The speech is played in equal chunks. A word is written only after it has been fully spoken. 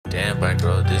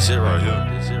bankroll. This shit right here.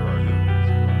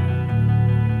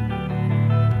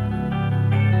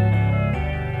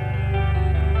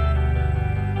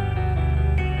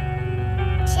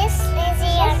 Just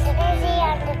Lizzie on the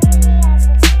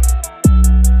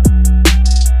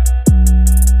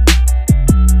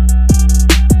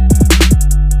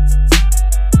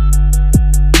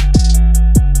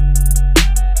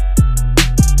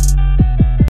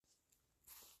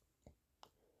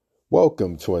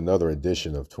Welcome to another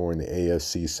edition of Touring the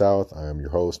AFC South. I am your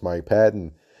host, Mike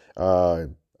Patton.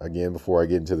 Again, before I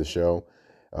get into the show,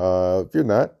 if you're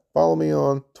not, follow me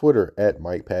on Twitter at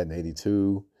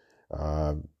MikePatton82.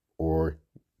 Or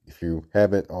if you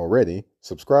haven't already,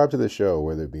 subscribe to the show,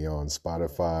 whether it be on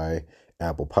Spotify,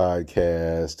 Apple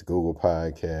Podcast, Google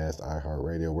Podcast,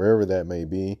 iHeartRadio, wherever that may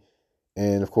be.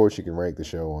 And of course, you can rank the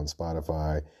show on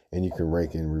Spotify, and you can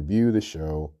rank and review the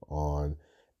show on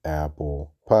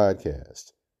Apple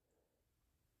Podcast.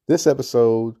 This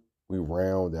episode, we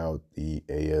round out the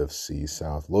AFC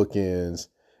South look-ins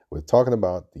with talking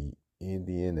about the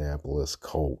Indianapolis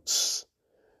Colts.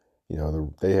 You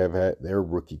know, they have had their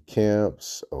rookie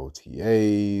camps,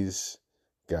 OTAs,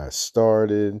 got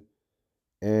started,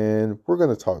 and we're going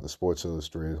to talk to Sports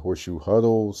Illustrated Horseshoe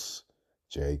Huddle's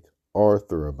Jake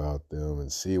Arthur about them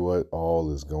and see what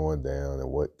all is going down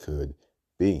and what could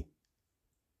be.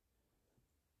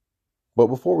 But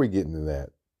before we get into that,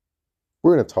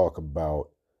 we're going to talk about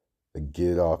the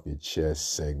Get It Off Your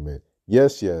Chest segment.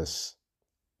 Yes,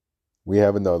 we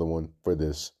have another one for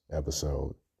this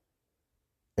episode.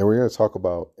 And we're going to talk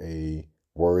about a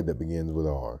word that begins with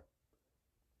R.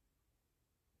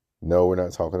 No, we're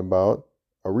not talking about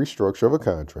a restructure of a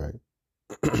contract.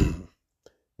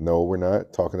 No, we're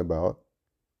not talking about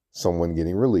someone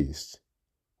getting released.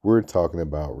 We're talking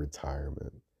about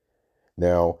retirement.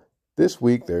 Now, this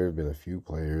week, there have been a few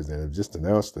players that have just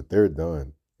announced that they're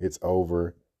done. It's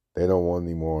over. They don't want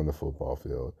any more on the football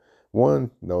field. One,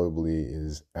 notably,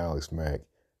 is Alex Mack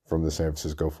from the San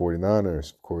Francisco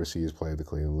 49ers. Of course, he has played the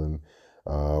Cleveland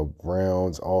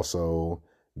Browns, also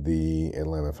the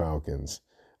Atlanta Falcons.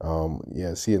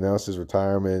 Yes, he announced his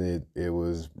retirement. It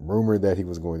was rumored that he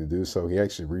was going to do so. He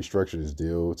actually restructured his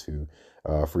deal to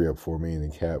free up $4 million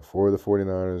in cap for the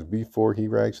 49ers before he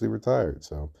actually retired.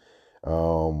 So,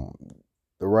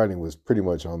 the writing was pretty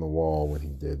much on the wall when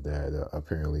he did that,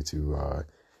 apparently to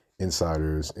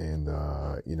insiders and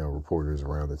reporters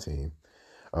around the team.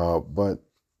 But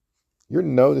you're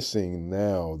noticing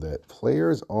now that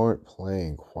players aren't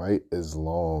playing quite as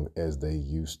long as they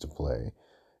used to play.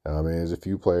 There's a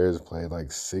few players that played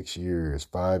like 6 years,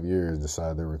 5 years,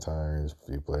 decide they're retiring. There's a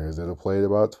few players that have played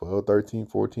about 12, 13,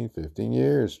 14, 15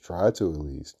 years, try to at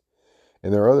least.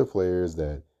 And there are other players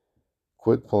that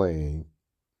quit playing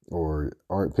or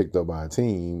aren't picked up by a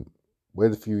team,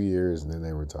 wait a few years, and then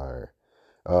they retire.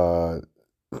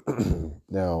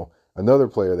 Now, another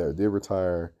player that did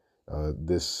retire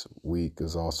this week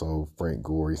is also Frank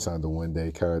Gore. He signed a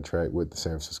one-day contract with the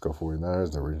San Francisco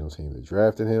 49ers, the original team that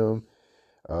drafted him,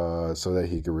 so that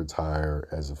he could retire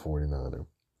as a 49er.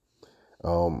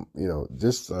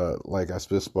 Like I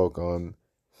just spoke on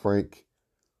Frank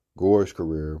Gore's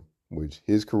career, which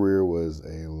his career was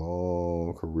a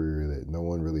long career that no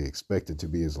one really expected to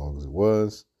be as long as it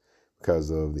was because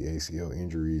of the ACL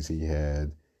injuries he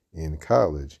had in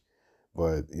college.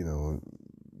 But,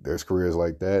 there's careers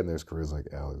like that, and there's careers like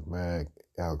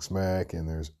Alex Mack, and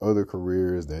there's other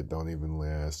careers that don't even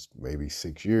last maybe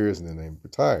 6 years, and then they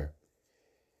retire.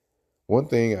 One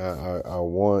thing I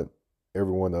want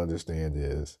everyone to understand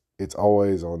is it's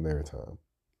always on their time.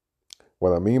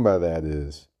 What I mean by that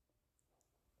is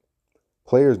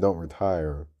players don't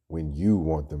retire when you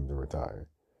want them to retire.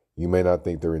 You may not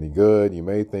think they're any good. You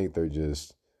may think they're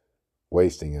just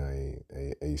wasting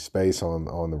a space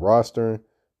on the roster,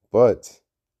 but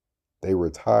they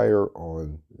retire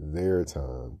on their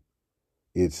time.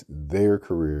 It's their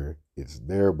career. It's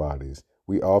their bodies.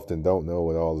 We often don't know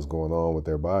what all is going on with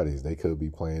their bodies. They could be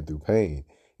playing through pain.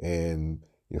 And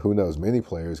who knows, many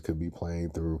players could be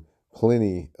playing through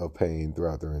plenty of pain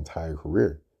throughout their entire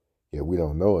career. Yet we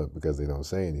don't know it because they don't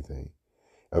say anything.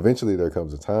 Eventually there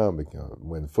comes a time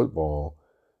when football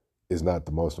is not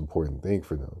the most important thing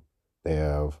for them. They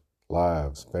have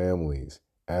lives, families,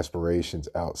 aspirations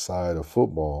outside of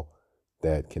football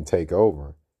that can take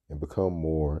over and become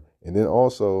more. And then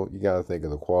also you got to think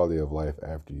of the quality of life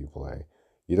after you play.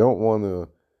 You don't want to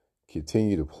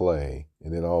continue to play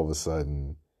and then all of a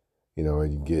sudden,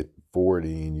 you get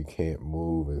 40 and you can't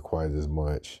move quite as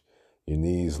much. Your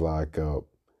knees lock up.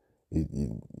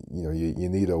 You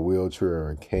need a wheelchair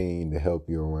or a cane to help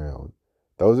you around.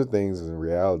 Those are things and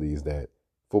realities that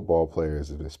football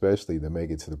players, especially that make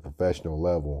it to the professional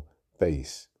level,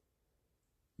 face.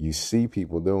 You see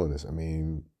people doing this. I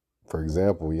mean, for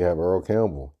example, you have Earl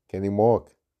Campbell, Kenny Moore.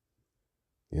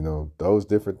 Those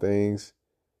different things,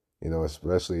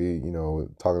 especially,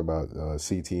 talking about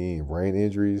CTE and brain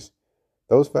injuries,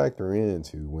 those factor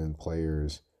into when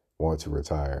players want to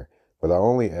retire. But I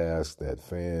only ask that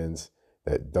fans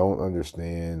that don't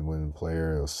understand when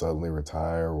players suddenly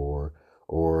retire or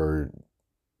or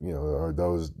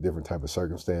those different type of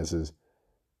circumstances,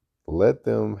 let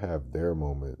them have their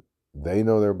moment. They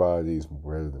know their bodies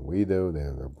better than we do. They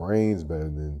know their brains better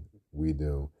than we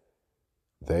do.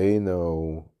 They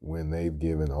know when they've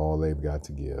given all they've got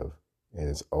to give and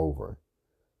it's over.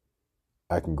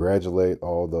 I congratulate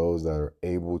all those that are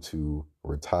able to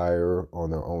retire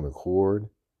on their own accord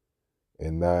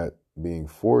and not being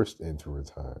forced into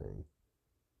retiring.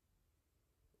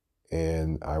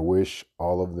 And I wish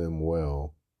all of them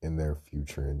well in their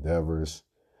future endeavors.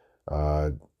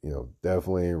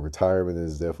 Definitely retirement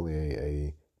is definitely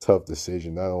a tough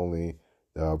decision, not only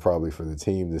probably for the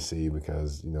team to see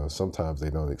because, sometimes they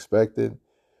don't expect it,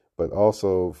 but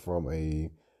also from a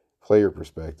player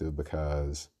perspective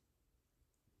because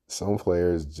some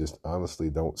players just honestly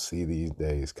don't see these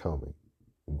days coming.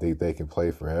 They think they can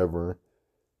play forever,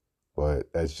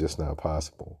 but that's just not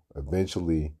possible.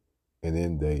 Eventually, an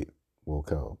end date will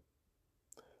come.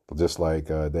 But just like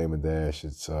Damon Dash,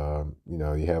 it's,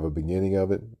 you have a beginning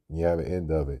of it, you have an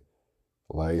end of it.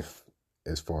 Life,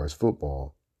 as far as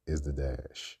football, is the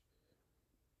dash.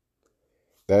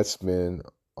 That's been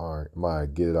my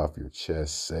Get It Off Your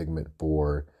Chest segment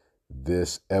for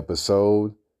this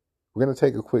episode. We're going to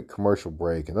take a quick commercial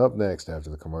break, and up next after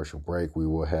the commercial break, we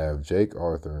will have Jake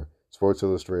Arthur, Sports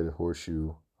Illustrated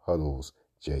Horseshoe Huddle's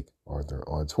Jake Arthur,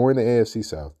 on Touring the AFC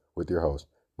South with your host,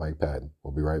 Mike Patton.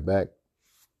 We'll be right back.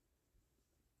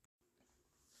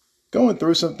 Going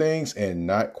through some things and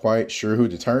not quite sure who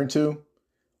to turn to?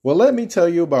 Well, let me tell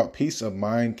you about Peace of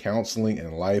Mind Counseling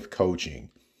and Life Coaching.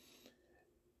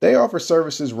 They offer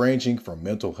services ranging from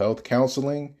mental health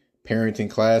counseling, parenting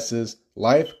classes,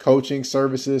 life coaching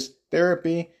services,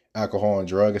 therapy, alcohol and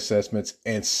drug assessments,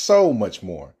 and so much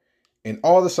more. And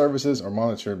all the services are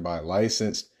monitored by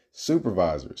licensed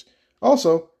supervisors.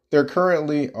 Also, they're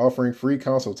currently offering free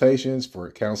consultations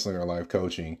for counseling or life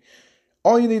coaching.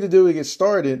 All you need to do to get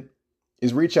started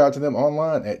is reach out to them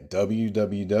online at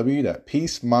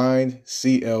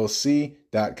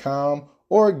www.peacemindclc.com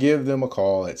or give them a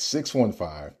call at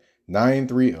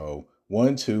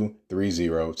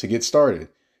 615-930-1230 to get started.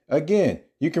 Again,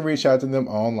 you can reach out to them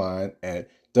online at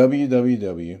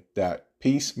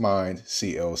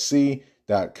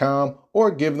www.peacemindclc.com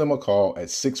or give them a call at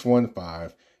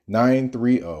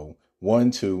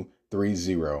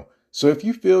 615-930-1230. So if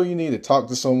you feel you need to talk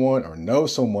to someone or know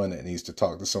someone that needs to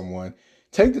talk to someone,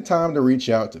 take the time to reach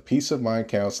out to Peace of Mind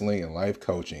Counseling and Life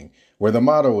Coaching, where the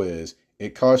motto is,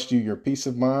 it costs you your peace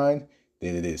of mind,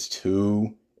 then it is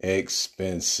too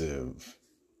expensive.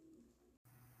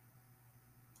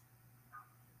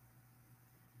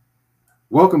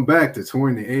 Welcome back to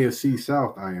Touring the AFC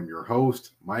South. I am your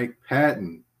host, Mike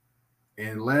Patton.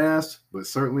 And last, but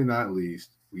certainly not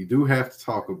least, we do have to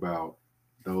talk about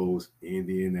those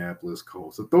Indianapolis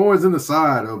Colts. The thorns in the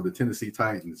side of the Tennessee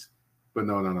Titans. But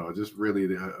no. Just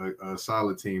really a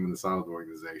solid team and a solid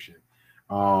organization.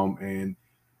 And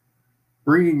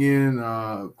bringing in,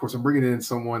 of course, I'm bringing in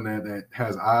someone that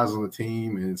has eyes on the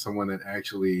team and someone that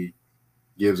actually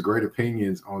gives great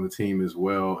opinions on the team as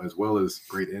well as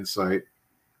great insight.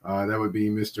 That would be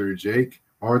Mr. Jake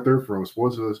Arthur from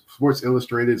Sports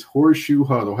Illustrated's Horseshoe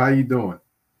Huddle. How you doing?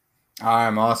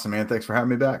 I'm awesome, man. Thanks for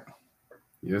having me back.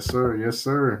 Yes, sir. Yes,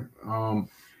 sir.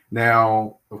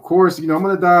 Now, of course, I'm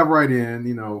going to dive right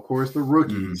in. Of course, the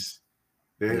rookies,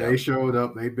 they showed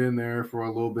up. They've been there for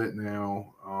a little bit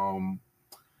now.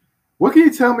 What can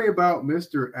you tell me about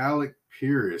Mr. Alec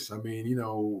Pierce? I mean,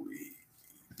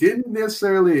 didn't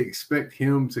necessarily expect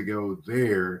him to go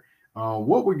there.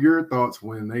 What were your thoughts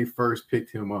when they first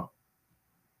picked him up?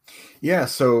 Yeah,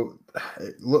 so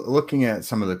looking at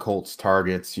some of the Colts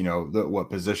targets, what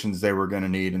positions they were going to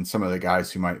need and some of the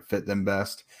guys who might fit them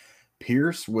best,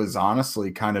 Pierce was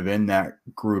honestly kind of in that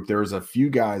group. There was a few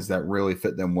guys that really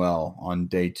fit them well on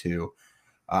day two.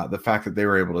 The fact that they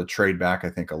were able to trade back,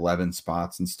 I think, 11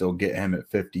 spots and still get him at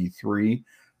 53,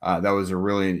 that was a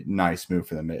really nice move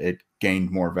for them. It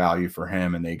gained more value for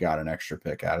him, and they got an extra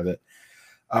pick out of it.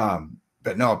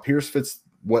 But no, Pierce fits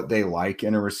what they like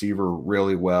in a receiver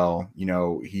really well.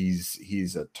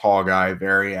 He's a tall guy,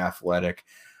 very athletic.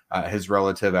 His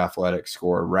relative athletic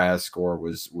score, RAS score,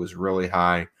 was really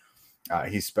high.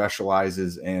 He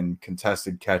specializes in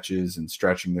contested catches and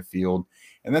stretching the field,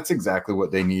 and that's exactly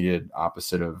what they needed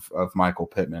opposite of Michael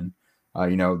Pittman.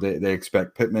 They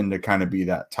expect Pittman to kind of be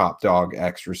that top dog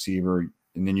X receiver,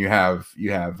 and then you have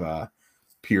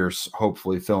Pierce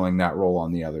hopefully filling that role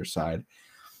on the other side.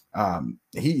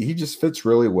 He just fits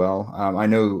really well. I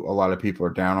know a lot of people are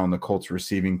down on the Colts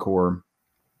receiving core,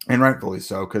 and rightfully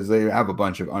so, because they have a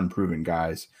bunch of unproven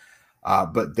guys.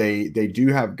 But they do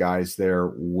have guys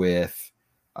there with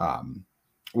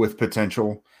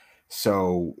potential.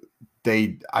 So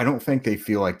I don't think they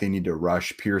feel like they need to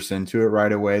rush Pierce into it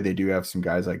right away. They do have some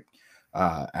guys like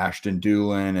Ashton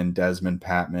Doolin and Desmond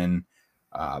Patman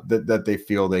that they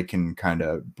feel they can kind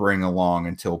of bring along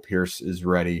until Pierce is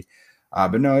ready.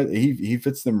 But no, he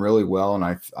fits them really well,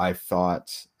 and I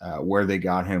thought where they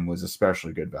got him was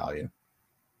especially good value.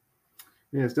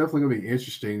 Yeah, it's definitely going to be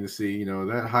interesting to see.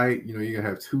 That height. You're going to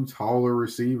have two taller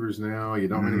receivers now. You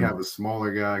don't really have a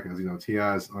smaller guy because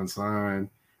T.I. is unsigned.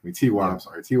 I mean T.Y. I'm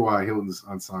sorry, T.Y. Hilton's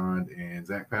unsigned, and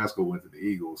Zach Pascal went to the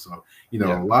Eagles. So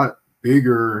a lot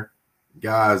bigger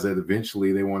guys that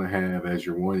eventually they want to have as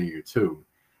your 1 and your 2.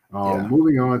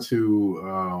 Moving on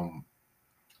to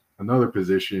another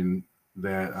position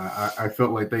that I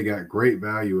felt like they got great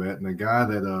value at, and a guy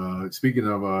that speaking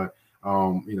of a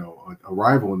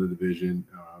rival in the division,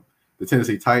 the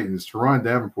Tennessee Titans, Teron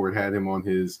Davenport had him on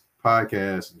his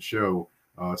podcast and show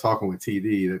talking with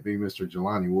TD, that being Mr.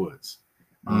 Jelani Woods.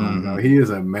 He is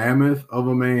a mammoth of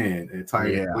a man at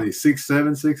tight end. Yeah. 6'7",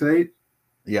 6'8"?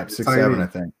 Yep, 6'7", I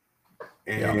think.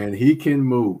 And he can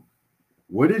move.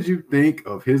 What did you think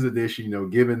of his addition,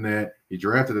 given that he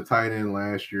drafted a tight end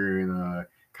last year in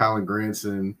Colin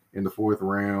Granson in the 4th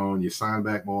round, you signed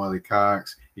back Mo Alley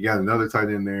Cox, you got another tight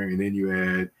end there, and then you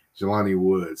add Jelani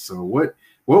Woods. So what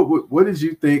did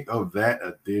you think of that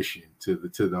addition to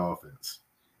the offense?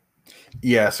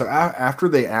 Yeah, so after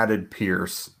they added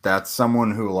Pierce, that's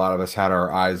someone who a lot of us had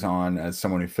our eyes on as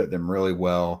someone who fit them really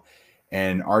well.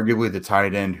 And arguably the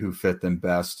tight end who fit them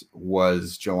best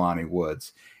was Jelani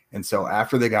Woods. And so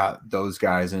after they got those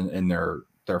guys in their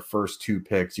first 2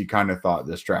 picks, you kind of thought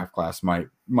this draft class might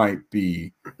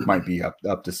be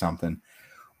up to something.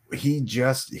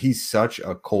 He's such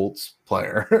a Colts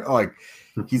player. Like,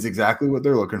 he's exactly what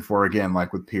they're looking for. Again,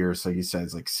 like with Pierce, like you said,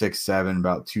 it's like 6'7",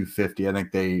 about 250.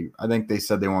 I think they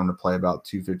said they wanted to play about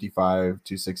 255,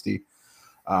 260.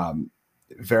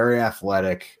 Very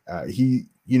athletic.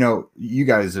 You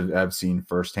guys have seen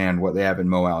firsthand what they have in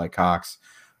Mo Alley Cox.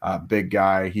 Big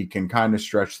guy. He can kind of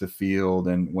stretch the field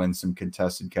and win some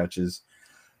contested catches.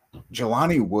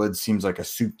 Jelani Woods seems like a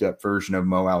souped up version of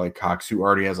Mo Alley Cox, who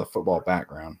already has a football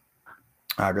background.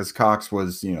 Because Cox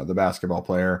was, the basketball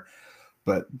player,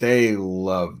 but they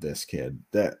love this kid.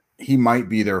 That he might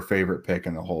be their favorite pick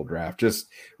in the whole draft. Just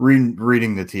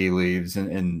reading the tea leaves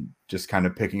and just kind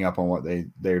of picking up on what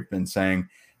they've been saying.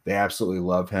 They absolutely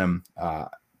love him.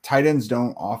 Tight ends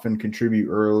don't often contribute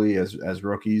early as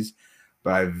rookies,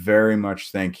 but I very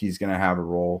much think he's going to have a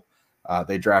role.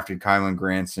 They drafted Kylan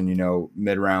Granson,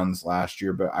 mid-rounds last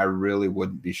year, but I really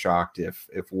wouldn't be shocked if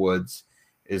Woods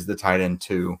is the tight end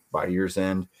 2 by year's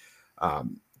end.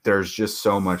 There's just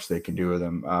so much they can do with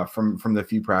him. From the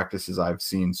few practices I've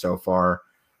seen so far,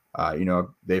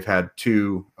 they've had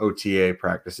 2 OTA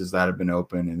practices that have been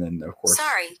open, and then of course.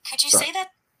 Sorry, could you say that?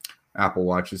 Apple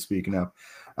Watch is speaking up.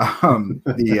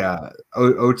 The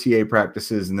OTA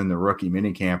practices and then the rookie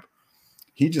minicamp.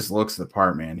 He just looks the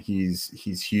part, man. He's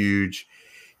huge.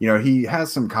 He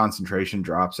has some concentration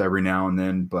drops every now and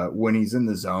then, but when he's in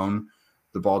the zone,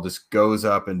 the ball just goes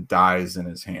up and dies in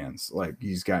his hands. Like,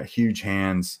 he's got huge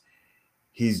hands.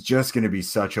 He's just going to be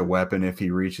such a weapon if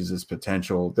he reaches his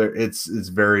potential. It's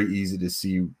very easy to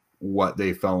see what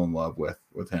they fell in love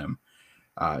with him.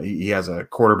 He has a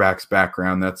quarterback's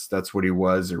background. That's what he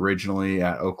was originally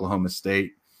at Oklahoma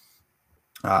State.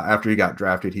 After he got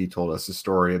drafted, he told us a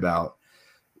story about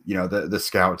the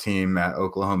scout team at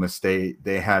Oklahoma State.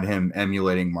 They had him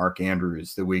emulating Mark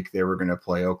Andrews the week they were going to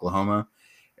play Oklahoma.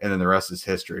 And then the rest is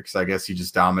history, because I guess he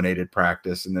just dominated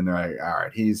practice. And then they're like, all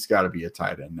right, he's got to be a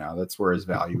tight end now. That's where his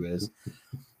value is.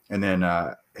 And then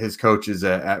his coaches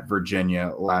at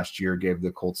Virginia last year gave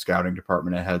the Colts scouting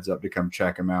department a heads up to come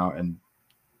check him out. And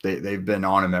they've been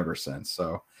on him ever since.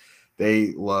 So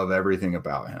they love everything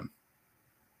about him.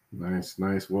 Nice.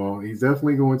 Well, he's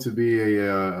definitely going to be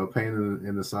a pain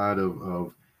in the side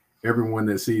of everyone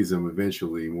that sees him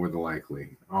eventually, more than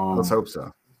likely. Let's hope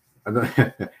so.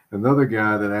 Another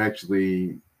guy that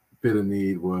actually fit a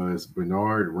need was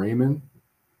Bernard Raymond.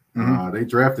 Mm-hmm. They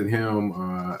drafted him.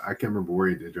 I can't remember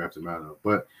where they drafted him out of,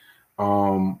 but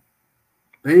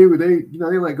they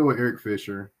let go of Eric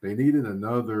Fisher. They needed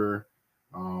another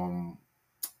Um,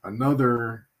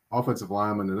 another offensive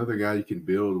lineman, another guy you can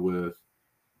build with.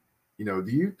 Do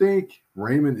you think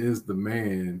Raymond is the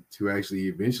man to actually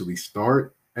eventually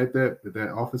start at that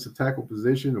offensive tackle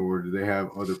position, or do they have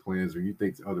other plans, or you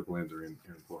think other plans are in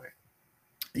play?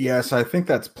 Yes, I think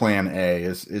that's plan A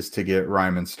is to get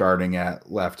Ryman starting at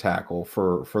left tackle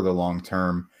for the long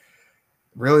term.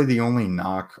 Really the only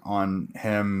knock on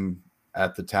him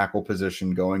at the tackle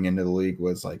position going into the league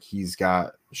was like he's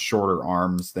got shorter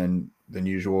arms than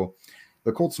usual.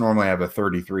 The Colts normally have a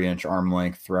 33-inch arm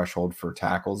length threshold for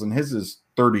tackles, and his is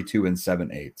 32 and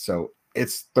 7/8. So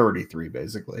it's 33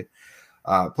 basically.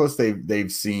 Plus,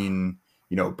 they've seen,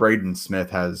 Braden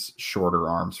Smith has shorter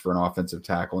arms for an offensive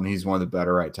tackle, and he's one of the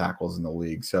better right tackles in the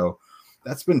league. So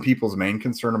that's been people's main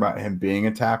concern about him being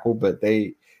a tackle, but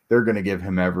they're going to give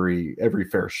him every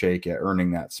fair shake at earning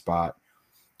that spot.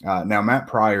 Now, Matt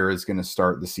Pryor is going to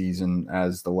start the season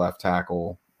as the left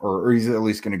tackle, or he's at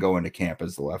least going to go into camp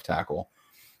as the left tackle.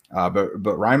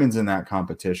 But Ryman's in that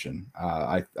competition.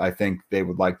 I think they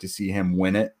would like to see him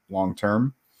win it long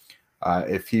term.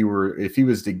 If he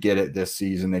was to get it this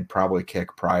season, they'd probably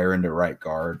kick Pryor into right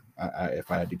guard,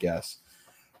 if I had to guess.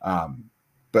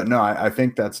 But no, I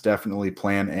think that's definitely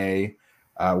plan A.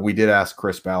 We did ask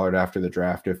Chris Ballard after the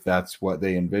draft if that's what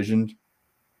they envisioned,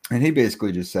 and he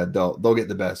basically just said they'll get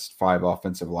the best 5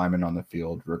 offensive linemen on the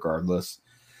field regardless.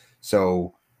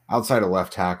 So outside of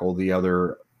left tackle, the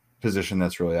other position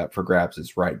that's really up for grabs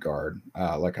is right guard,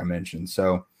 like I mentioned.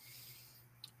 So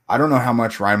I don't know how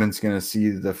much Ryman's going to see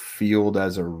the field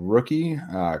as a rookie,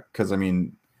 because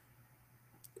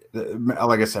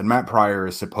like I said, Matt Pryor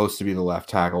is supposed to be the left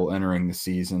tackle entering the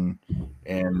season,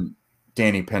 and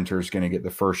Danny Pinter is going to get the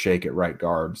first shake at right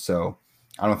guard. So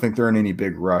I don't think they're in any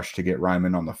big rush to get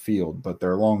Ryman on the field, but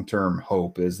their long-term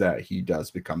hope is that he does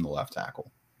become the left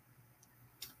tackle.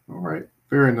 All right.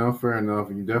 Fair enough. Fair enough.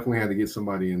 You definitely had to get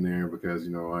somebody in there because,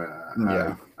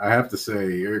 I have to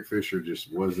say Eric Fisher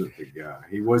just wasn't the guy.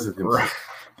 He wasn't himself.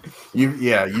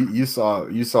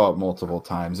 You saw it multiple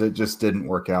times. It just didn't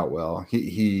work out well.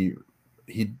 He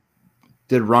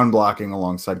did run blocking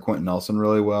alongside Quentin Nelson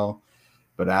really well,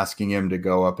 but asking him to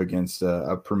go up against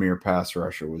a premier pass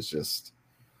rusher was just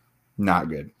not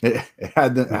good. It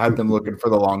had them looking for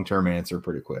the long-term answer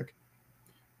pretty quick.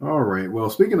 All right. Well,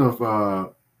 speaking of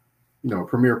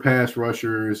premier pass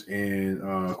rushers and,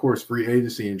 of course, free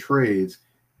agency and trades,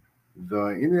 the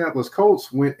Indianapolis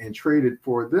Colts went and traded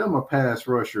for them a pass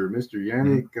rusher, Mr.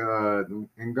 Yannick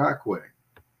Ngakoue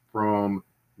from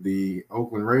the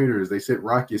Oakland Raiders. They sent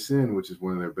Rock Ya-Sin, which is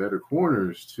one of their better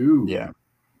corners, to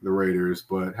the Raiders.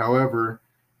 But, however,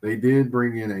 they did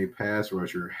bring in a pass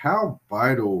rusher. How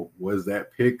vital was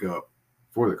that pickup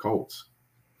for the Colts?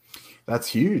 That's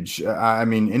huge. I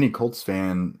mean, any Colts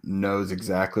fan knows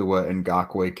exactly what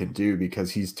Ngakoue can do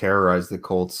because he's terrorized the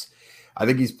Colts. I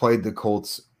think he's played the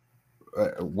Colts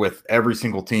with every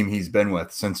single team he's been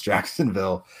with since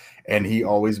Jacksonville, and he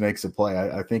always makes a play.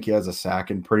 I think he has a sack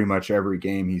in pretty much every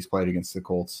game he's played against the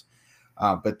Colts.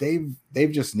 But they've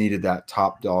just needed that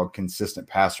top dog, consistent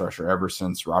pass rusher ever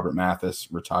since Robert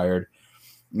Mathis retired.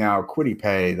 Now, Kwity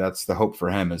Paye, that's the hope for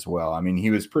him as well. I mean, he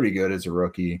was pretty good as a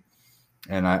rookie.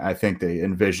 And I think they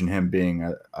envision him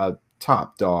being a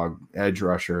top dog edge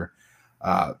rusher.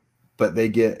 But they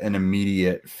get an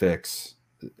immediate fix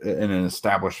in an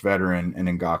established veteran in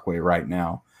Ngakoue right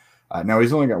now. Now,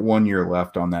 he's only got 1 year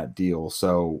left on that deal.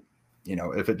 So,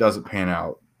 if it doesn't pan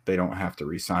out, they don't have to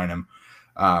re-sign him.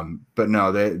 But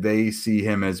no, they see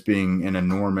him as being an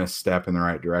enormous step in the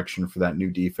right direction for that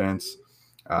new defense.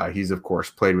 He's, of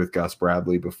course, played with Gus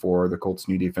Bradley before, the Colts'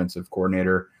 new defensive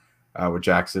coordinator with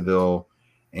Jacksonville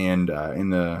and in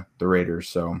the Raiders.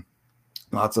 So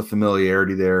lots of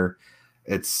familiarity there.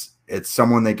 It's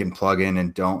someone they can plug in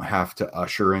and don't have to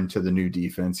usher into the new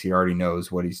defense. He already knows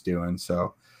what he's doing.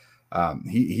 So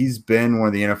he's been one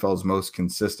of the NFL's most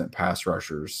consistent pass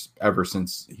rushers ever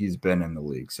since he's been in the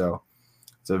league. So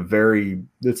it's a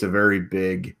very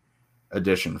big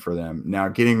addition for them. Now,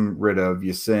 getting rid of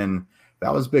Ya-Sin,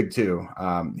 that was big too.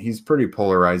 He's pretty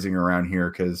polarizing around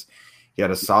here because he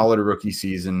had a solid rookie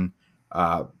season,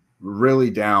 really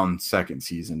down second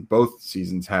season. Both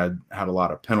seasons had a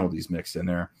lot of penalties mixed in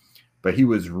there, but he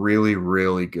was really,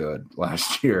 really good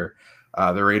last year.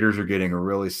 The Raiders are getting a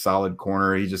really solid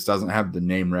corner. He just doesn't have the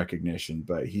name recognition,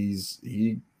 but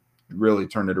he really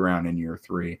turned it around in year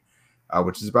 3,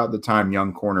 which is about the time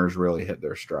young corners really hit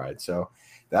their stride. So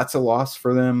that's a loss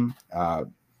for them.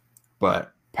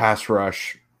 But pass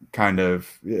rush kind of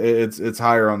it's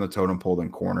higher on the totem pole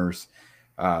than corners.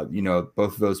 Both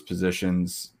of those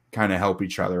positions kind of help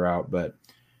each other out, but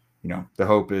the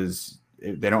hope is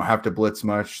they don't have to blitz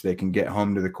much. They can get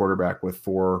home to the quarterback with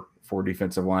four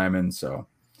defensive linemen. So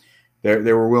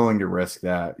they were willing to risk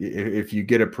that. If you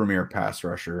get a premier pass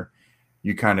rusher,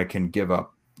 you kind of can give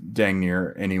up dang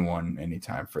near anyone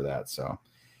anytime for that. So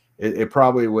it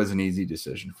probably was an easy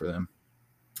decision for them.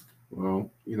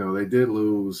 Well, they did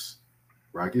lose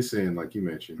Rocky Sin, like you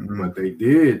mentioned, Mm-hmm. but they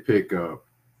did pick up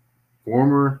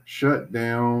former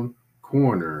shutdown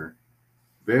corner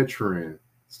veteran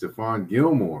Stephon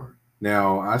Gilmore.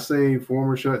 Now, I say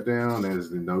former shutdown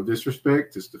as no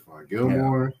disrespect to Stephon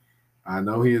Gilmore. Yeah. I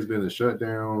know he has been a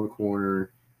shutdown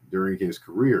corner during his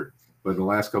career, but in the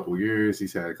last couple of years,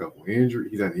 he's had a couple of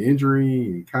injuries. He's had an injury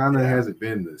and kind of hasn't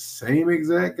been the same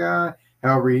exact guy.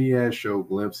 However, he has showed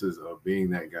glimpses of being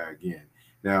that guy again.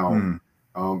 Now,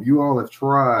 you all have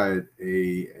tried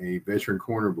a veteran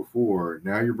corner before.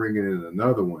 Now you're bringing in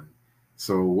another one.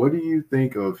 So what do you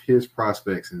think of his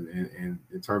prospects in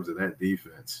terms of that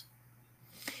defense?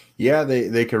 Yeah,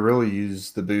 they could really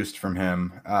use the boost from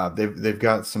him. They've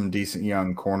got some decent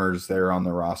young corners there on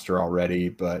the roster already,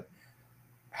 but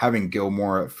having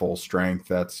Gilmore at full strength,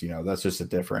 that's just a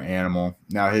different animal.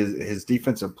 Now his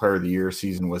defensive player of the year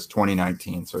season was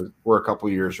 2019, so we're a couple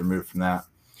years removed from that.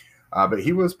 But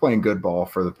he was playing good ball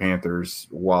for the Panthers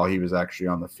while he was actually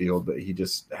on the field, but he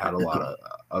just had a lot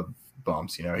of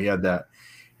bumps. He had that.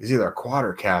 He's either a quad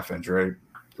or calf injury,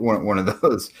 one of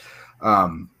those.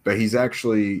 But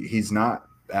he's not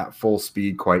at full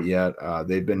speed quite yet.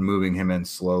 They've been moving him in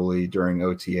slowly during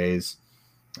OTAs.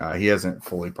 He hasn't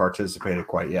fully participated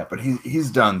quite yet, but he's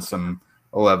done some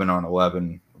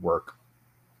 11-on-11 work.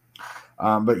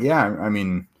 But yeah, I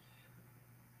mean,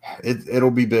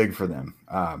 it'll be big for them.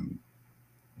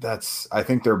 I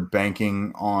think they're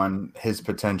banking on his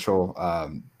potential.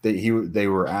 They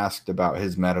were asked about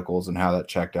his medicals and how that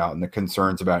checked out and the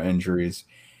concerns about injuries,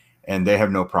 and they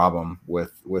have no problem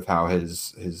with how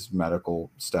his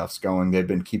medical stuff's going. They've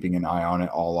been keeping an eye on it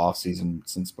all off season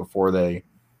since before they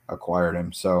acquired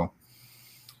him. So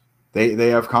they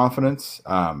have confidence.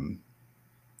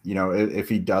 If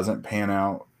he doesn't pan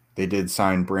out, they did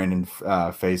sign Brandon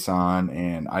Faison,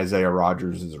 and Isaiah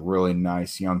Rodgers is a really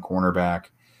nice young cornerback.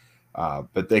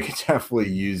 But they could definitely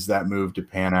use that move to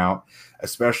pan out,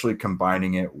 especially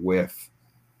combining it with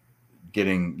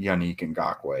getting Yannick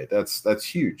Ngakoue. That's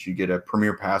huge. You get a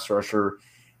premier pass rusher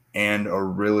and a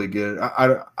really good. I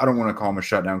don't want to call him a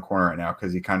shutdown corner right now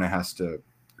because he kind of has to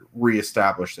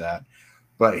reestablish that,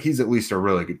 but he's at least a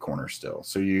really good corner still.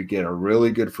 So you get a really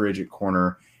good free agent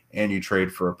corner and you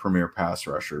trade for a premier pass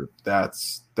rusher.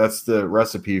 That's the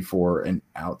recipe for an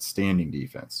outstanding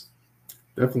defense.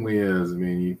 Definitely is. I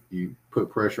mean, you put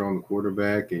pressure on the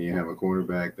quarterback, and you have a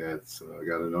cornerback that's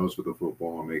got a nose for the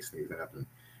football and makes things happen.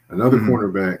 Another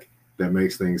cornerback that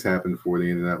makes things happen for the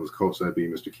Indianapolis Colts, that'd be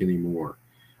Mr. Kenny Moore.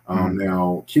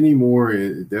 Now, Kenny Moore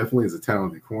definitely is a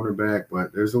talented cornerback,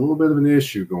 but there's a little bit of an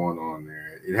issue going on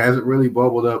there. It hasn't really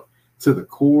bubbled up to the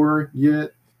core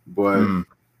yet, but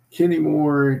Kenny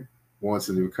Moore wants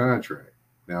a new contract.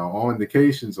 Now, all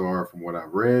indications are, from what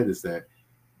I've read, is that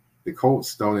the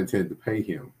Colts don't intend to pay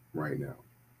him right now.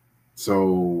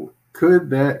 So could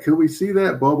we see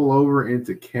that bubble over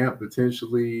into camp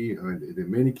potentially, the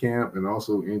mini camp, and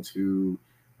also into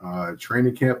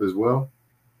training camp as well?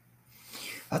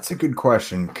 That's a good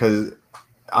question, because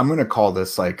I'm going to call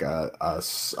this like a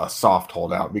soft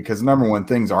holdout, because number one,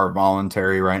 things are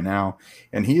voluntary right now,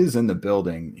 and he is in the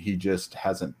building. He just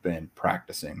hasn't been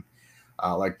practicing.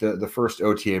 Like the first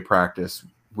OTA practice,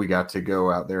 we got to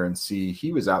go out there and see.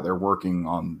 He was out there working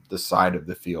on the side of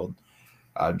the field,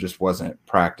 just wasn't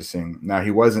practicing. Now,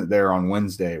 he wasn't there on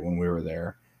Wednesday when we were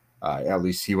there. At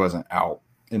least he wasn't out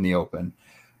in the open.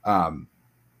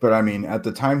 But I mean, at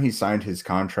the time he signed his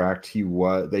contract,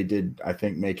 they did, I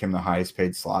think, make him the highest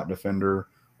paid slot defender,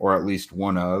 or at least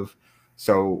one of.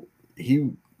 So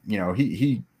he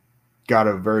got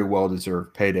a very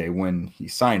well-deserved payday when he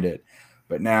signed it.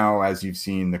 But now, as you've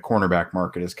seen, the cornerback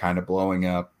market is kind of blowing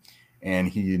up, and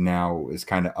he now is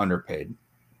kind of underpaid.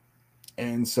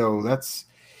 And so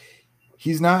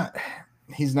he's not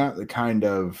the kind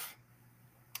of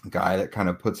guy that kind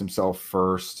of puts himself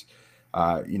first.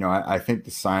 I think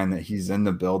the sign that he's in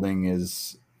the building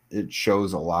it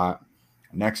shows a lot.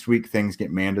 Next week, things get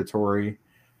mandatory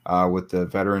with the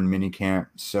veteran minicamp.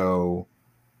 So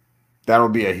that'll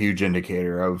be a huge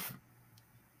indicator of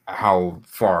how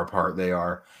far apart they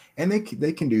are. And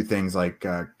they can do things like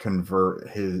convert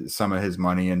some of his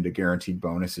money into guaranteed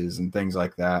bonuses and things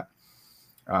like that.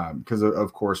 Because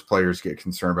of course players get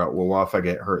concerned about, well, if I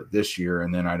get hurt this year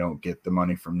and then I don't get the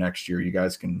money from next year, you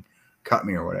guys can cut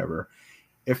me or whatever.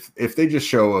 if they just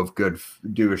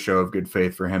do a show of good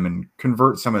faith for him and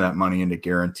convert some of that money into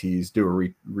guarantees, do a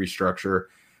restructure,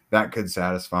 that could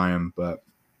satisfy him. But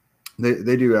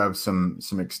they do have some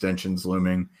extensions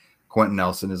looming. Quentin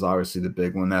Nelson is obviously the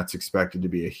big one. That's expected to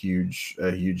be a huge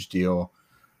deal.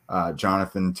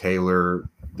 Jonathan Taylor,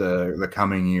 the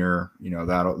coming year,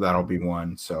 that'll be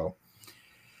one. So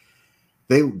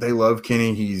they love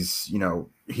Kenny. He's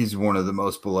one of the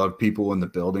most beloved people in the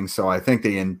building. So I think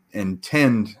they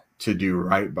intend to do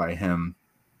right by him.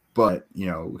 But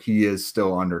he is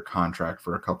still under contract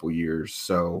for a couple years,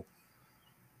 so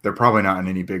they're probably not in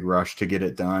any big rush to get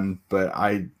it done. But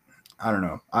I don't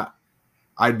know.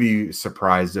 I'd be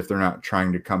surprised if they're not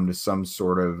trying to come to some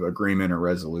sort of agreement or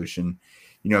resolution.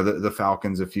 The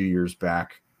Falcons a few years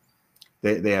back,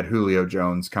 they had Julio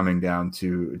Jones coming down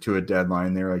to a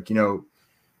deadline. They're like,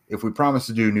 if we promise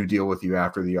to do a new deal with you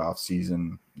after the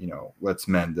offseason, let's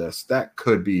mend this. That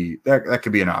could be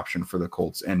an option for the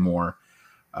Colts and more.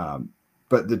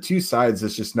 But the two sides,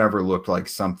 it's just never looked like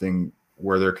something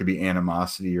where there could be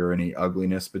animosity or any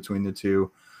ugliness between the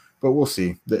two. But we'll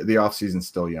see. The offseason's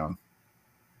still young.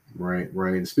 Right.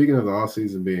 Speaking of the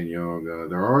offseason being young,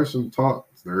 there is some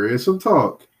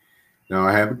talk. Now,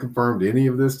 I haven't confirmed any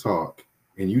of this talk,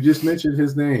 and you just mentioned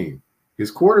his name.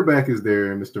 His quarterback is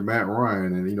there, Mr. Matt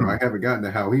Ryan, and I haven't gotten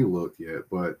to how he looked yet,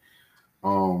 but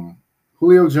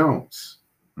Julio Jones.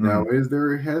 Now,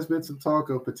 there has been some talk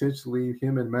of potentially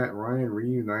him and Matt Ryan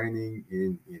reuniting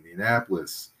in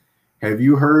Indianapolis. Have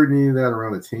you heard any of that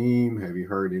around the team? Have you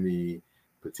heard any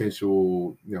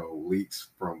potential, leaks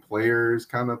from players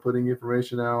kind of putting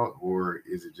information out, or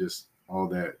is it just all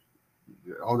that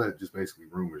just basically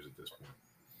rumors at this point?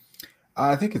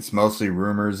 I think it's mostly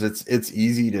rumors. It's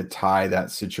easy to tie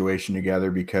that situation together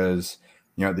because,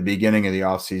 at the beginning of the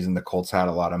offseason, the Colts had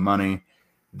a lot of money.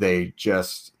 They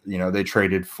just, they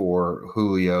traded for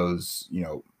Julio's,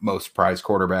 most prized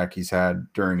quarterback he's had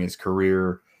during his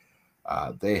career.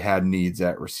 They had needs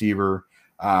at receiver.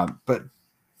 But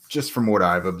just from what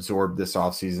I've absorbed this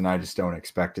offseason, I just don't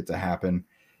expect it to happen.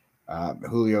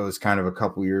 Julio is kind of a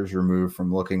couple years removed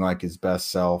from looking like his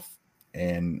best self,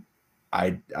 and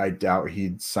I doubt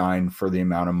he'd sign for the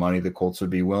amount of money the Colts would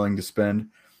be willing to spend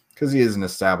because he is an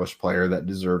established player that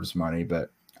deserves money,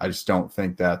 but I just don't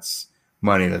think that's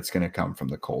money that's going to come from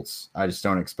the Colts. I just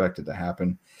don't expect it to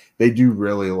happen. They do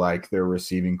really like their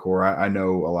receiving core. I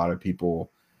know a lot of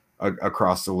people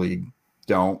across the league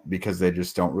don't because they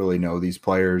just don't really know these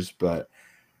players, but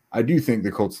I do think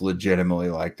the Colts legitimately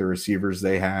like the receivers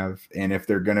they have, and if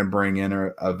they're going to bring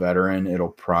in a veteran, it'll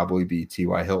probably be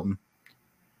T.Y. Hilton.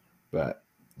 But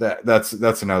that's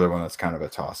another one that's kind of a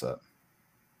toss-up.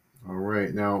 All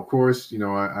right. Now, of course,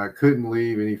 I couldn't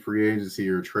leave any free agency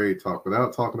or trade talk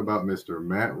without talking about Mr.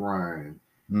 Matt Ryan,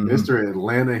 Mr.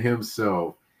 Atlanta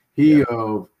himself. He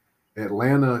of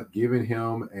Atlanta giving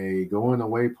him a going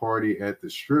away party at the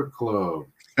strip club.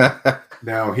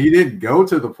 Now, he didn't go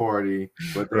to the party,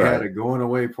 but they had a going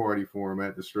away party for him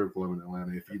at the strip club in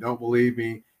Atlanta. If you don't believe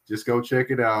me, just go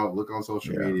check it out. Look on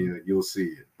social media. You'll see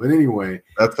it. But anyway.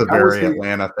 That's a very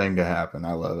Atlanta thing to happen.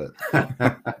 I love it.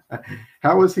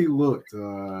 How has he looked?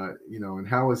 And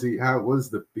how was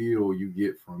the feel you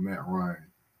get from Matt Ryan?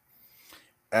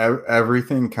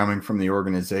 Everything coming from the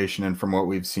organization and from what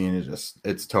we've seen is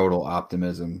it's total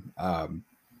optimism. And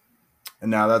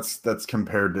now that's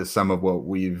compared to some of what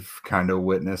we've kind of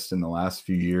witnessed in the last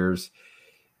few years.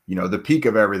 The peak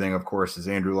of everything, of course, is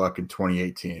Andrew Luck in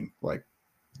 2018. Like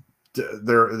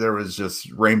there was just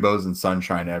rainbows and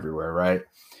sunshine everywhere, right?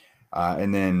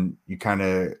 And then you kind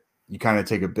of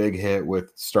take a big hit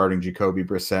with starting Jacoby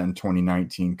Brissett in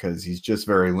 2019 because he's just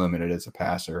very limited as a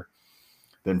passer.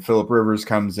 Then Phillip Rivers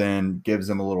comes in, gives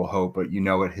him a little hope, but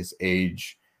at his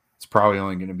age, it's probably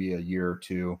only going to be a year or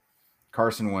two.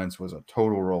 Carson Wentz was a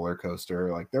total roller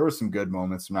coaster. Like there were some good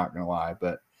moments, I'm not going to lie,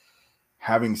 but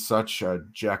having such a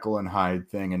Jekyll and Hyde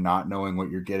thing and not knowing what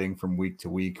you're getting from week to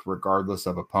week, regardless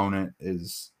of opponent, it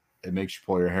makes you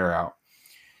pull your hair out.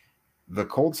 The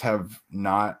Colts have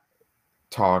not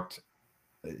talked.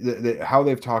 How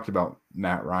they've talked about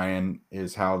Matt Ryan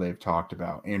is how they've talked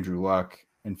about Andrew Luck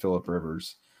and Phillip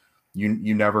Rivers.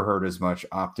 You never heard as much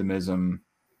optimism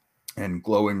and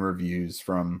glowing reviews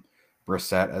from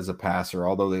Brissett as a passer,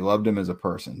 although they loved him as a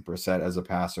person. Brissett as a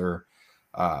passer,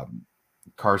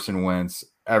 Carson Wentz.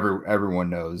 Everyone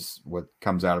knows what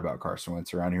comes out about Carson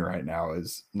Wentz around here right now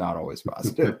is not always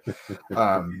positive.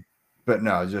 But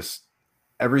no, just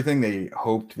everything they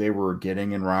hoped they were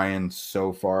getting in Ryan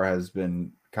so far has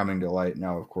been coming to light.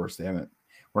 Now, of course, we're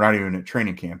not even at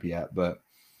training camp yet, but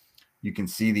you can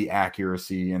see the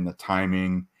accuracy and the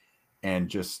timing. and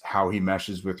just how he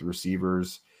meshes with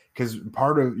receivers. Because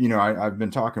part of, I've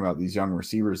been talking about these young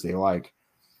receivers they like.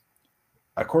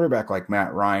 A quarterback like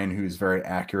Matt Ryan, who's very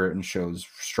accurate and shows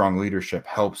strong leadership,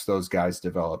 helps those guys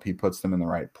develop. He puts them in the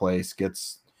right place,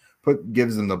 gives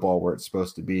them the ball where it's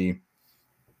supposed to be.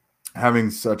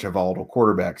 Having such a volatile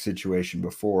quarterback situation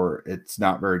before, it's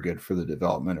not very good for the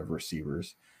development of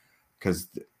receivers because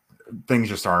things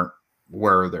just aren't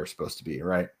where they're supposed to be,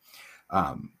 right?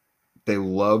 They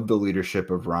love the leadership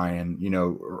of Ryan.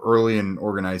 Early in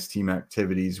organized team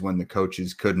activities when the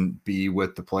coaches couldn't be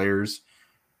with the players,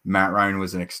 Matt Ryan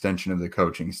was an extension of the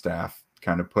coaching staff,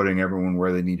 kind of putting everyone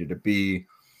where they needed to be,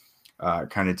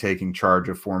 kind of taking charge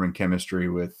of forming chemistry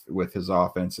with his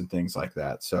offense and things like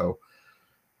that. So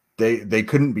they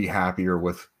couldn't be happier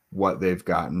with what they've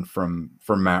gotten from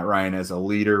Matt Ryan as a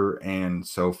leader and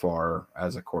so far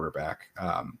as a quarterback.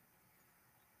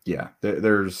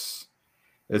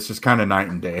 It's just kind of night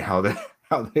and day how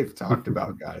they've talked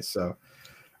about guys. So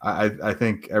I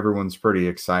think everyone's pretty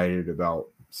excited about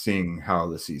seeing how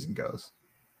the season goes.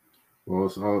 Well,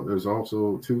 there's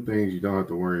also two things you don't have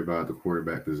to worry about at the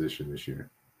quarterback position this year.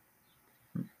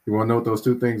 You want to know what those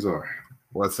two things are?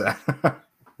 What's that?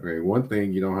 Okay, one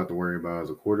thing you don't have to worry about is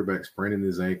a quarterback spraining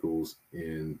his ankles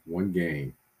in one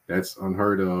game. That's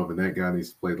unheard of, and that guy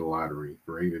needs to play the lottery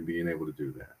for even being able to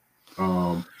do that.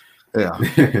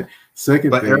 Yeah. Second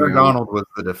but thing, Aaron Donald was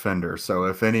the defender, so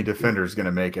if any defender is going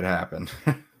to make it happen.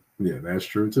 Yeah, that's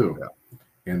true too. Yeah.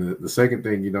 And the second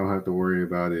thing you don't have to worry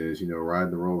about is,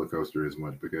 riding the roller coaster as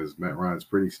much because Matt Ryan's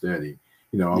pretty steady.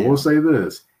 I will say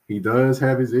this. He does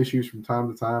have his issues from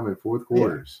time to time in fourth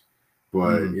quarters. Yeah.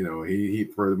 But, he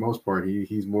for the most part,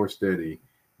 he's more steady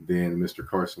than Mr.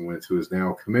 Carson Wentz, who is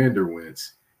now Commander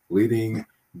Wentz, leading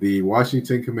the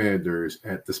Washington Commanders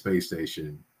at the space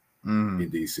station in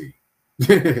D.C.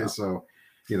 Yeah. So,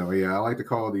 I like to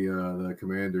call the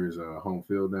Commanders home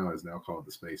field now. It's now called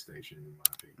the space station, in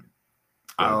my opinion.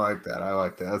 I like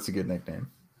that. That's a good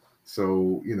nickname.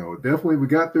 So, definitely we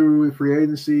got through free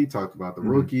agency, talked about the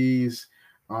rookies.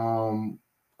 Of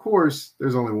course,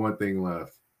 there's only one thing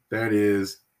left. That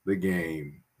is the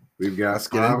game. We've got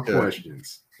 5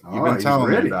 questions. You've been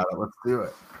telling me about it. Let's do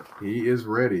it. He is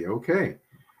ready. Okay.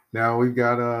 Now we've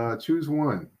got choose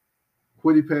one.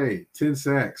 Kwity Paye, 10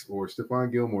 sacks, or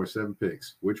Stephon Gilmore, 7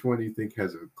 picks. Which one do you think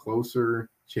has a closer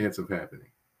chance of happening?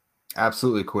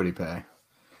 Absolutely Kwity Paye.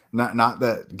 Not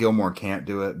that Gilmore can't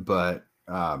do it, but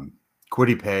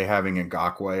Kwity Paye having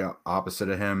Ngakoue opposite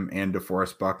of him and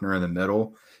DeForest Buckner in the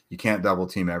middle, you can't double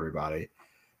team everybody.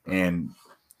 And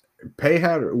Paye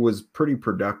was pretty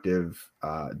productive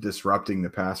disrupting the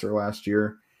passer last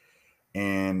year.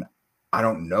 And I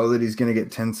don't know that he's going to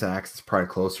get 10 sacks. It's probably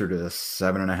closer to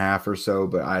 7.5 or so,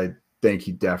 but I think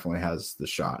he definitely has the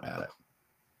shot at it.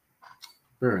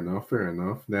 Fair enough.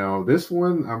 Now, this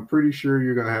one, I'm pretty sure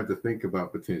you're going to have to think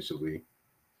about potentially.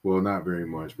 Well, not very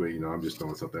much, but, I'm just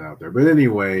throwing something out there. But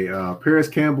anyway, Paris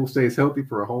Campbell stays healthy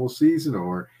for a whole season,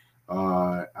 or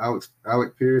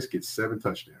Alec Pierce gets 7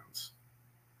 touchdowns.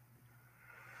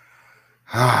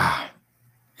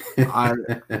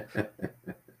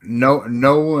 No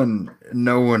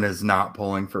one is not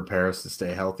pulling for Paris to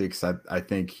stay healthy because I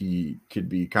think he could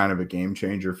be kind of a game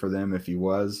changer for them if he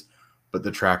was, but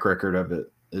the track record of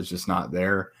it is just not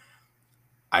there.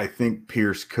 I think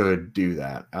Pierce could do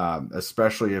that,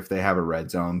 especially if they have a red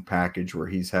zone package where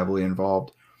he's heavily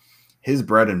involved. His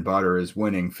bread and butter is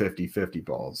winning 50-50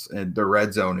 balls, and the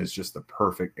red zone is just the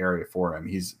perfect area for him.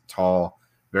 He's tall,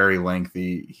 very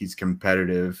lengthy. He's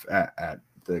competitive at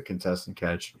the contested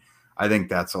catch. I think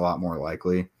that's a lot more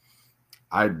likely.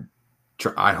 I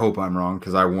hope I'm wrong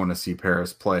because I want to see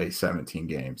Paris play 17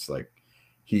 games. Like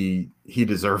he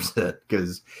deserves it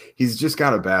because he's just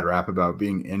got a bad rap about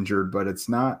being injured, but it's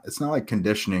not like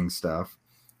conditioning stuff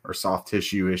or soft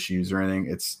tissue issues or anything.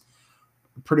 It's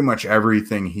pretty much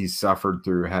everything he's suffered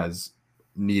through has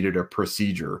needed a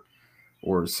procedure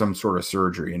or some sort of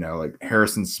surgery. Like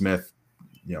Harrison Smith,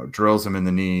 drills him in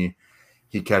the knee.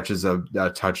 He catches a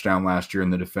touchdown last year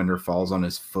and the defender falls on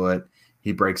his foot.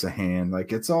 He breaks a hand.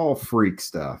 Like it's all freak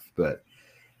stuff, but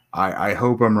I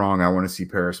hope I'm wrong. I want to see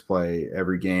Paris play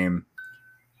every game,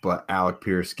 but Alec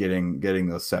Pierce getting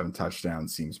those 7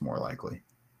 touchdowns seems more likely.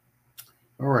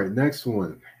 All right, next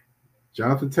one.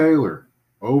 Jonathan Taylor,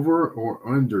 over or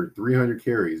under 300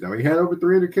 carries. Now, he had over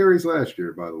 300 carries last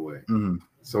year, by the way. Mm-hmm.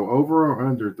 So over or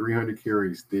under 300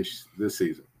 carries this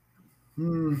season?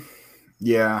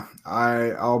 Yeah,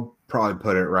 I'll probably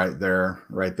put it right there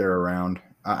around.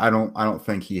 I don't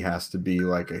think he has to be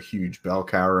like a huge bell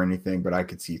cow or anything, but I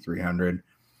could see 300.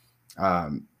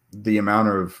 the amount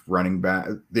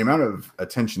of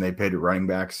attention they paid to running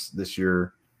backs this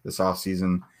year, this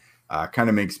offseason, kind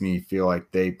of makes me feel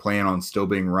like they plan on still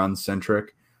being run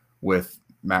centric with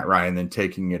Matt Ryan, then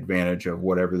taking advantage of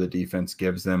whatever the defense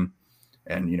gives them,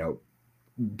 and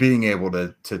being able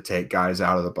to take guys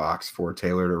out of the box for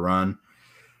Taylor to run.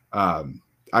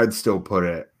 I'd still put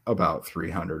it about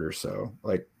 300 or so.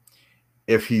 Like,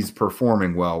 if he's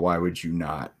performing well, why would you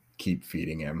not keep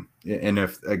feeding him? And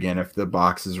if the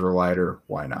boxes are lighter,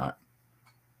 why not?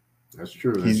 That's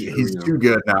true. He's too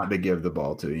good not to give the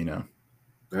ball to.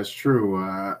 That's true.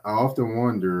 I often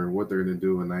wonder what they're going to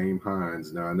do with Naeem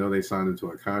Hines. Now, I know they signed him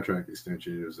to a contract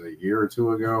extension. It was a year or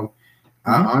two ago.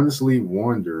 I honestly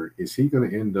wonder, is he going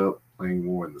to end up playing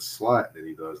more in the slot than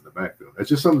he does in the backfield? That's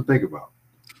just something to think about.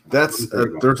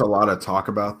 There's a lot of talk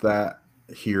about that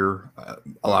here.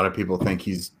 A lot of people think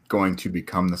he's going to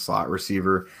become the slot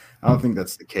receiver. I don't think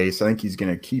that's the case. I think he's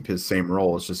going to keep his same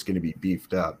role. It's just going to be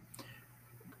beefed up.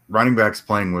 Running backs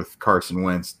playing with Carson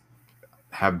Wentz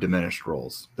have diminished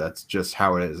roles. That's just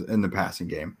how it is in the passing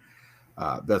game.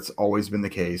 That's always been the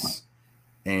case.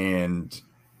 And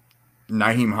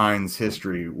Nyheim Hines'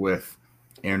 history with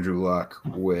Andrew Luck,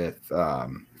 with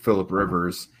Phillip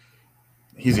Rivers,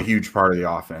 he's a huge part of the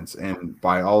offense. And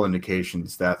by all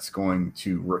indications, that's going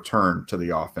to return to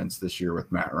the offense this year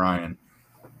with Matt Ryan.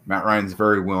 Matt Ryan's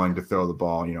very willing to throw the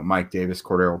ball. Mike Davis,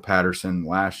 Cordero Patterson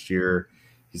last year.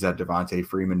 He's had Devontae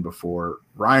Freeman before.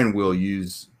 Ryan will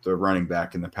use the running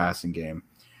back in the passing game.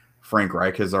 Frank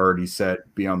Reich has already said,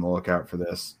 be on the lookout for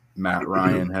this. Matt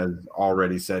Ryan has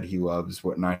already said he loves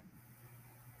what night.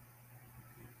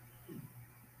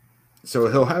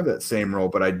 So he'll have that same role,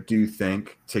 but I do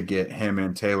think to get him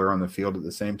and Taylor on the field at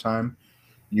the same time,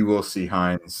 you will see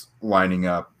Hines lining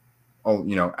up,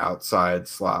 outside,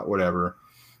 slot, whatever.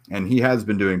 And he has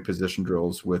been doing position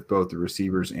drills with both the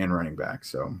receivers and running back.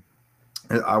 So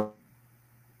I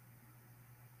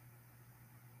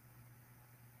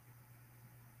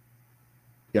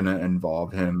going to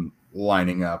involve him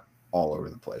lining up all over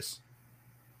the place.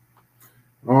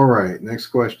 All right, next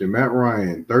question. Matt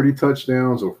Ryan, 30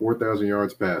 touchdowns or 4,000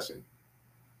 yards passing?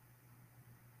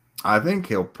 I think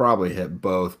he'll probably hit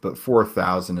both, but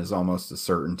 4,000 is almost a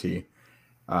certainty.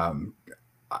 I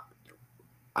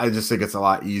just think it's a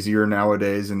lot easier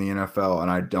nowadays in the NFL,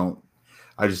 and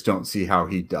I just don't see how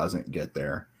he doesn't get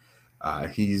there.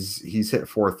 He's hit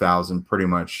 4,000 pretty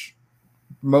much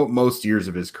most years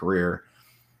of his career,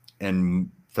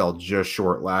 and fell just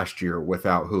short last year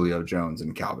without Julio Jones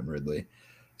and Calvin Ridley.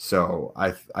 So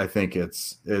I think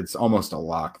it's almost a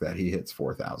lock that he hits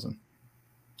 4,000.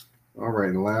 All right,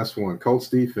 and the last one, Colts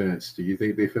defense. Do you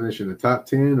think they finish in the top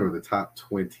 10 or the top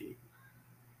 20?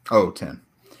 Oh, 10.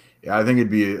 Yeah, I think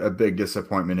it'd be a big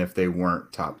disappointment if they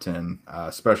weren't top 10,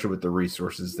 especially with the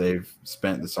resources they've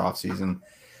spent this offseason.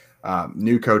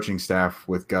 New coaching staff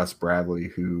with Gus Bradley,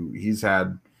 who he's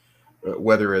had,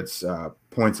 whether it's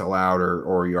points allowed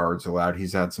or yards allowed,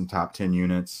 he's had some top 10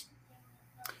 units.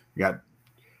 You got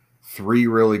 3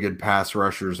 really good pass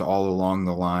rushers all along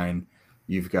the line.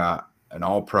 You've got an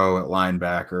all-pro at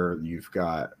linebacker. You've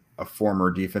got a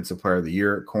former defensive player of the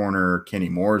year at corner. Kenny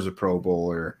Moore is a Pro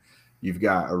Bowler. You've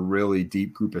got a really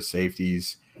deep group of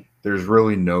safeties. There's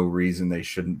really no reason they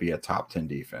shouldn't be a top 10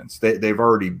 defense. They've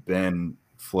already been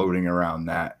floating around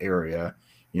that area,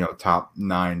 top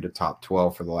 9 to top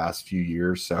 12 for the last few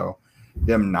years. So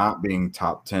them not being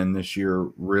top 10 this year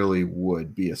really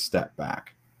would be a step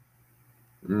back.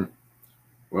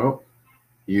 Well,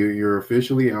 you're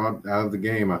officially out of the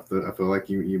game. I feel like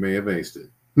you may have aced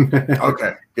it.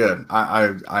 Okay, good.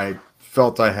 I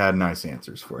felt I had nice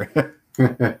answers for you.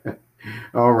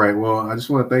 All right. Well, I just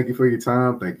want to thank you for your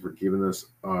time. Thank you for giving us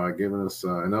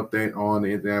an update on the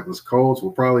Indianapolis Colts.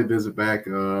 We'll probably visit back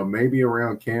maybe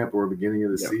around camp or beginning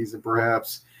of the season,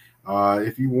 perhaps.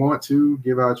 If you want to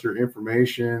give out your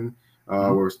information,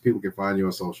 where people can find you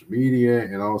on social media,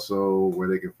 and also where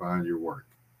they can find your work.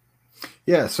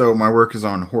 Yeah, so my work is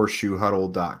on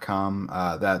horseshoehuddle.com.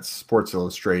 That's Sports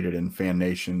Illustrated and Fan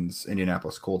Nation's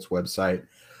Indianapolis Colts website.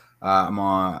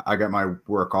 I got my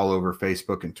work all over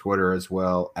Facebook and Twitter as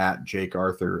well, at Jake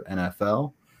Arthur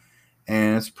NFL.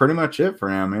 And it's pretty much it for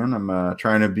now, man. I'm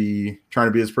trying to be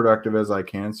as productive as I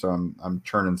can, so I'm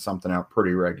churning something out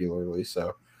pretty regularly.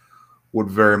 So would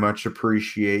very much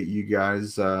appreciate you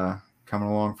guys coming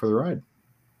along for the ride.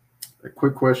 A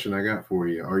quick question I got for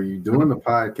you. Are you doing the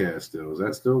podcast still? Is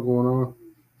that still going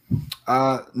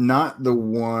on? Not the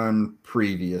one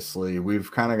previously.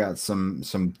 We've kind of got some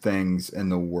things in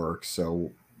the works,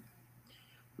 so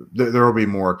there will be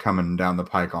more coming down the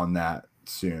pike on that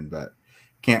soon, but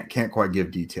can't quite give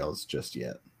details just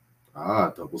yet.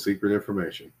 Double secret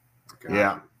information.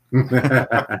 Yeah.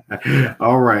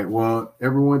 All right. Well,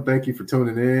 everyone, thank you for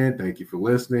tuning in. Thank you for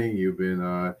listening. You've been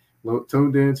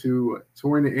tuned in to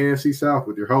Touring the AFC South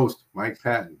with your host, Mike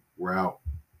Patton. We're out.